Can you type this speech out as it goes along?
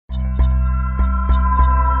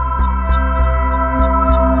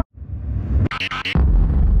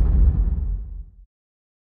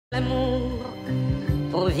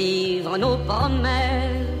vivre nos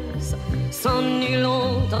promesses, sans nul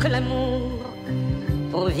autre l'amour.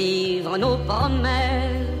 Pour vivre nos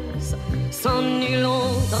promesses, sans nul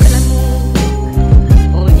autre l'amour.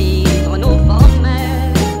 Pour vivre nos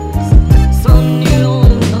promesses, sans nul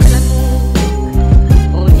autre l'amour.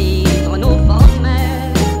 Pour vivre nos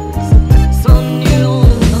promesses, sans nul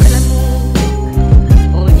autre l'amour.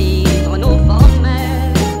 Pour vivre nos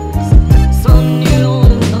promesses, sans nul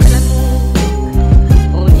autre l'amour.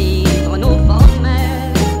 Pour vivre nos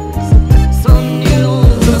promesses, sans nul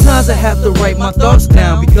autre. Sometimes I have to write my thoughts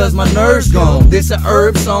down because my nerves gone. This a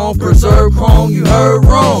herb song, preserve chrome, you heard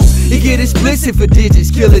wrong. It get explicit for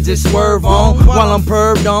digits, kill it, just swerve on. While I'm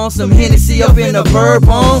perved on some Hennessy up in a verb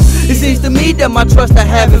home. It seems to me that my trust I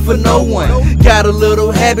have it for no one. Got a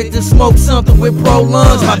little habit to smoke something with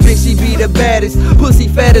prolongs. My bitch, she be the baddest, pussy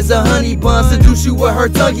fat as a honey bun. Seduce you with her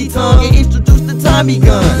tonguey tongue and introduce the Tommy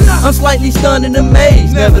gun. I'm slightly stunned and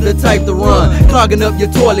amazed, never the type to run, clogging up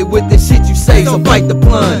your toilet with the shit you say, so bite the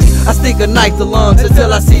plunge. I stick a knife to lungs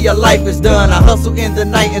until I see your life is done. I hustle in the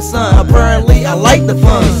night and sun, apparently I like the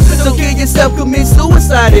fun. So kill yourself, commit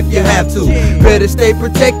suicide if you have to. Better stay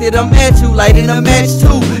protected, I'm at you, lighting a match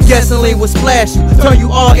too. Gasoline will splash you, turn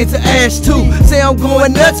you all into ash too. Say I'm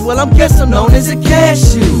going nuts, well I'm guess I'm known as a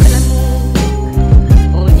cashew.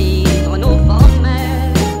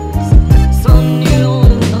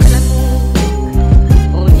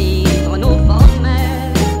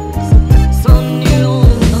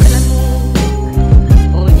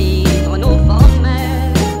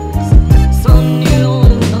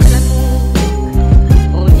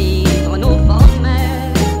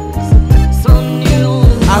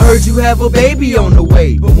 You have a baby on the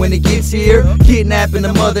way, but when it gets here, kidnapping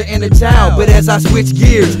a mother and a child. But as I switch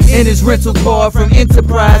gears in his rental car from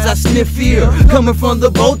Enterprise, I sniff fear coming from the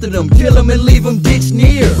both of them. Kill them and leave them ditched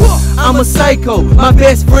near. I'm a psycho, my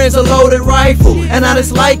best friend's a loaded rifle, and I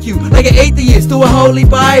just like you, like an atheist to a holy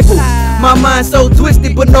Bible. My mind's so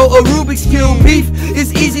twisted, but no a Rubik's Cube. Beef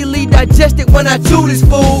is easily digested when I chew this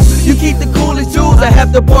fool. You keep the coolest jewels, I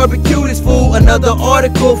have to barbecue this fool. Another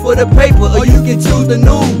article for the paper, or you can choose the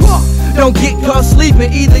news. Don't get caught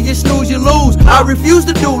sleeping, either you snooze, you lose. I refuse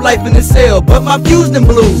to do life in the cell, but my fuse them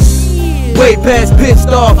blues. Way past pissed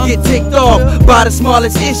off, get ticked off by the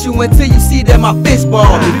smallest issue until you see that my fist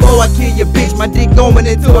ball. Before I kill your bitch, my dick going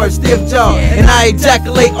into her stiff jaw, and I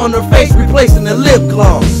ejaculate on her face, replacing the lip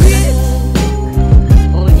gloss.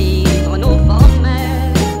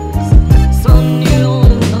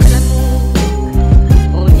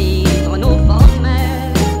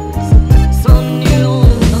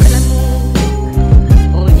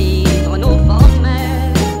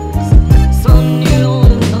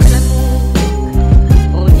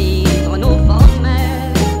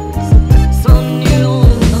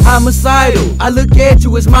 Homicidal, I look at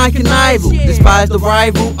you as my connival. Despise the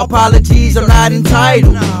rival, apologies, I'm not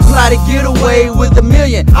entitled. Fly to get away with $1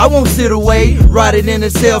 million, I won't sit away. Write it in a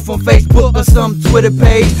cell from Facebook or some Twitter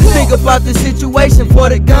page. Think about the situation for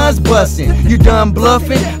the guns busting. You done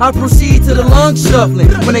bluffing, I proceed to the lung shuffling.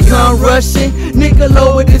 When they come rushing,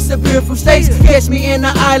 Niccolo will disappear from states. Catch me in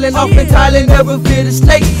the island off in Thailand, never fear the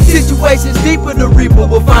snakes. Situations deeper, the reaper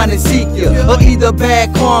will find and seek you. Or either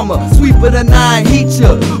bad karma, sweep of the 9 heat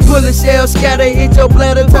you. Pull a shell, scatter, hit your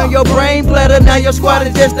bladder, turn your brain bladder. Now your squad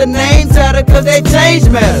is just a name tatter, cause they change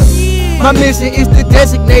matter. My mission is to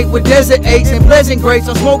designate with desert aches and pleasant grapes.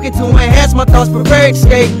 I'm smoking to enhance my thoughts, prepare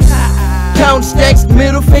escape. Count stacks,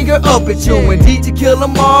 middle finger up at you. Indeed to kill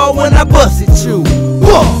them all when I bust at you.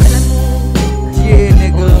 Whoa. Yeah,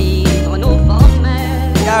 nigga.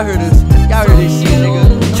 Y'all heard this. Y'all heard this shit,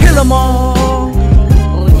 nigga. Kill them all.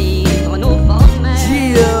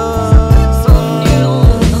 Yeah.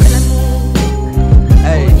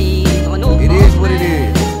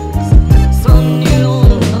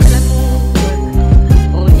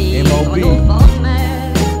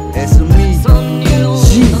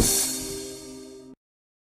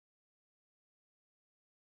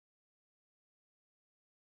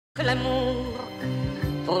 L'amour,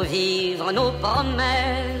 pour vivre nos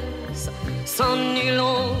promesses, sans nul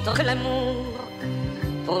autre l'amour.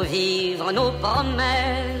 Pour vivre nos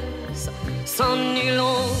promesses, sans nul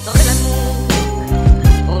autre l'amour.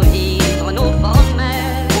 Pour vivre nos promesses.